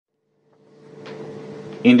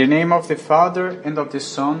In the name of the Father, and of the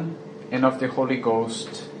Son, and of the Holy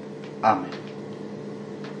Ghost. Amen.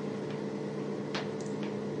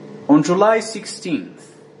 On July 16th,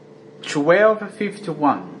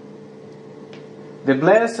 1251, the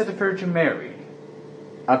Blessed Virgin Mary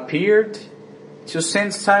appeared to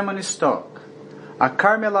Saint Simon Stock, a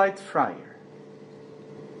Carmelite friar,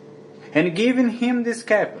 and giving him the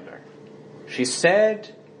scapular, she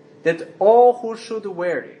said that all who should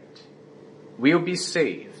wear it will be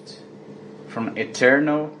saved from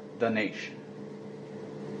eternal damnation.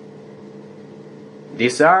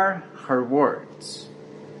 These are her words.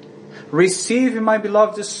 Receive, my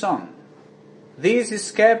beloved Son, this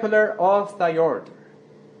scapular of thy order,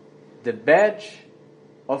 the badge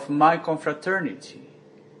of my confraternity,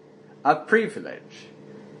 a privilege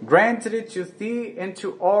granted to thee and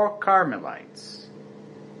to all Carmelites.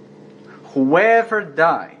 Whoever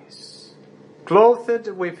dies clothed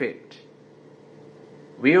with it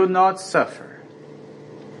will not suffer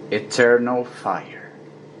eternal fire.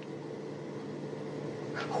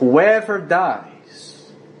 Whoever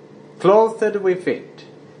dies clothed with it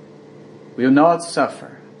will not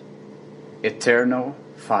suffer eternal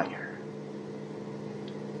fire.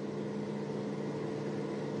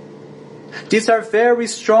 These are very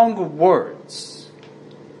strong words,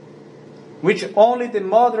 which only the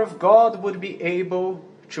Mother of God would be able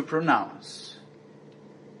to pronounce.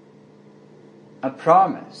 A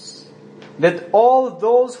promise that all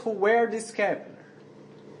those who wear the scapular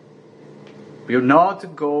will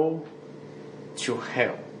not go to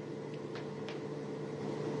hell.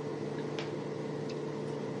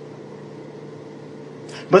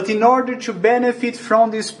 But in order to benefit from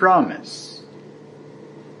this promise,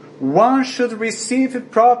 one should receive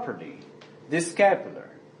properly the scapular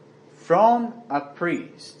from a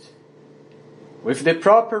priest with the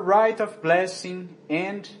proper rite of blessing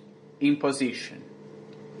and imposition.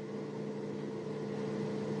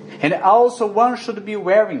 And also one should be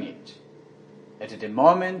wearing it at the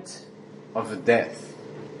moment of death.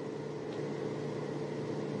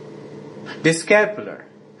 The scapular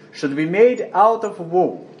should be made out of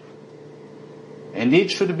wool, and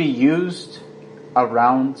it should be used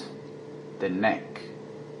around the neck.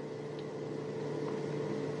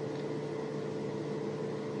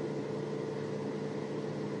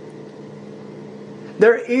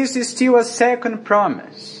 There is still a second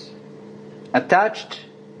promise attached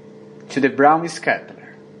to the Brown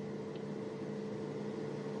Scapular.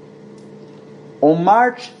 On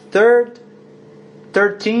March 3rd,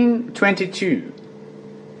 1322,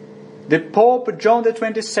 the Pope John the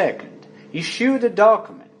 22nd issued a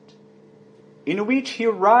document in which he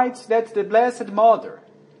writes that the Blessed Mother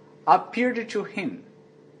appeared to him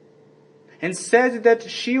and said that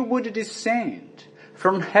she would descend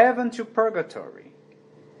from heaven to purgatory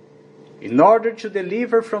in order to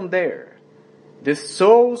deliver from there the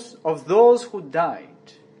souls of those who died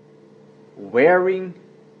wearing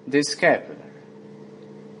the scapular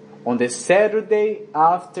on the Saturday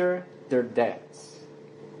after their deaths.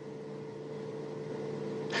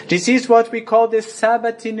 This is what we call the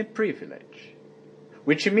Sabbatine privilege,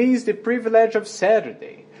 which means the privilege of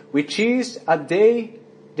Saturday, which is a day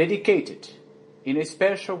dedicated in a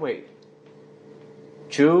special way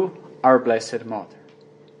to our Blessed Mother.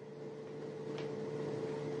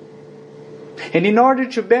 And in order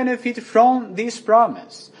to benefit from this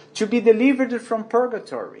promise, to be delivered from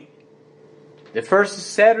purgatory, the first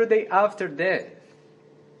Saturday after death,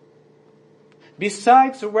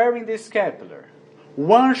 besides wearing the scapular,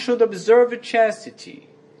 one should observe chastity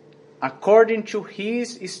according to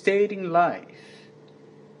his state in life.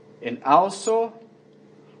 And also,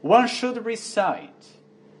 one should recite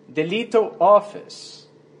the little office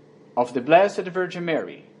of the Blessed Virgin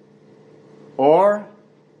Mary, or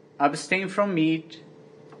abstain from meat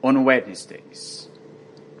on Wednesdays.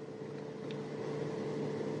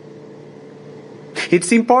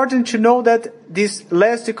 It's important to know that this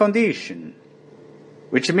last condition,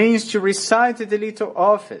 which means to recite the little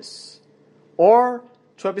office or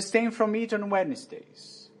to abstain from meat on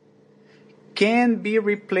Wednesdays, can be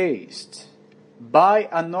replaced by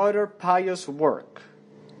another pious work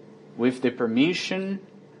with the permission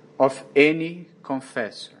of any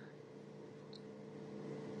confessor.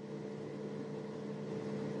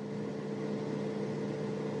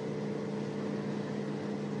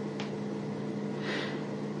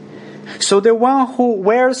 So the one who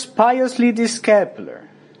wears piously the scapular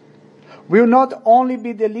will not only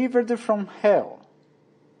be delivered from hell,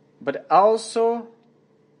 but also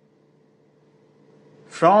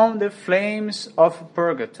from the flames of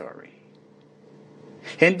purgatory.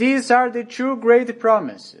 And these are the two great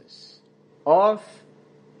promises of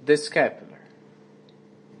the scapular.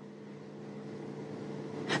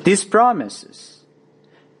 These promises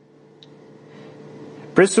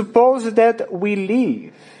presuppose that we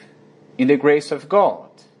live in the grace of God,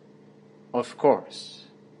 of course.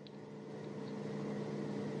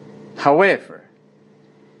 However,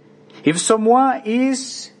 if someone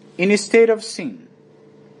is in a state of sin,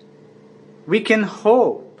 we can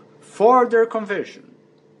hope for their conversion.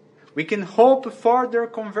 We can hope for their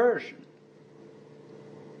conversion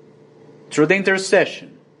through the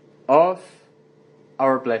intercession of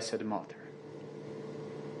our Blessed Mother.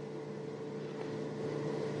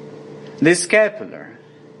 The scapular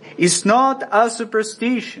is not a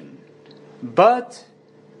superstition, but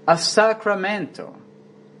a sacramento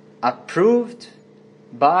approved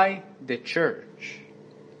by the Church.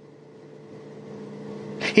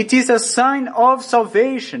 It is a sign of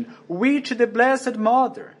salvation which the Blessed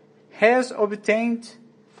Mother has obtained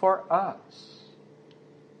for us.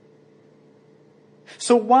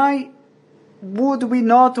 So why would we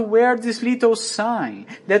not wear this little sign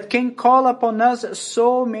that can call upon us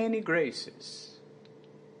so many graces?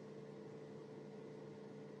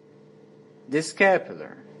 The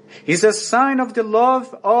scapular is a sign of the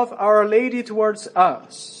love of Our Lady towards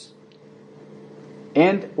us.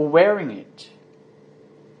 And wearing it,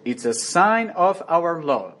 it's a sign of our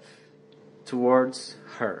love towards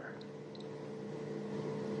her.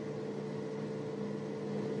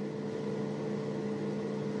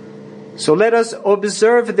 So let us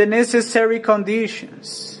observe the necessary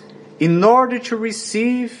conditions in order to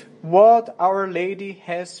receive what Our Lady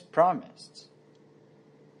has promised.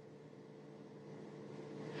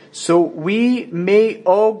 So we may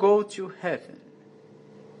all go to heaven,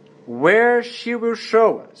 where she will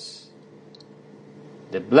show us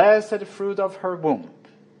the blessed fruit of her womb,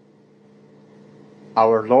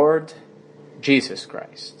 our Lord Jesus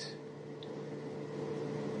Christ.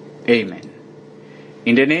 Amen.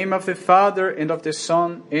 In the name of the Father, and of the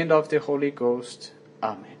Son, and of the Holy Ghost.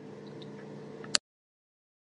 Amen.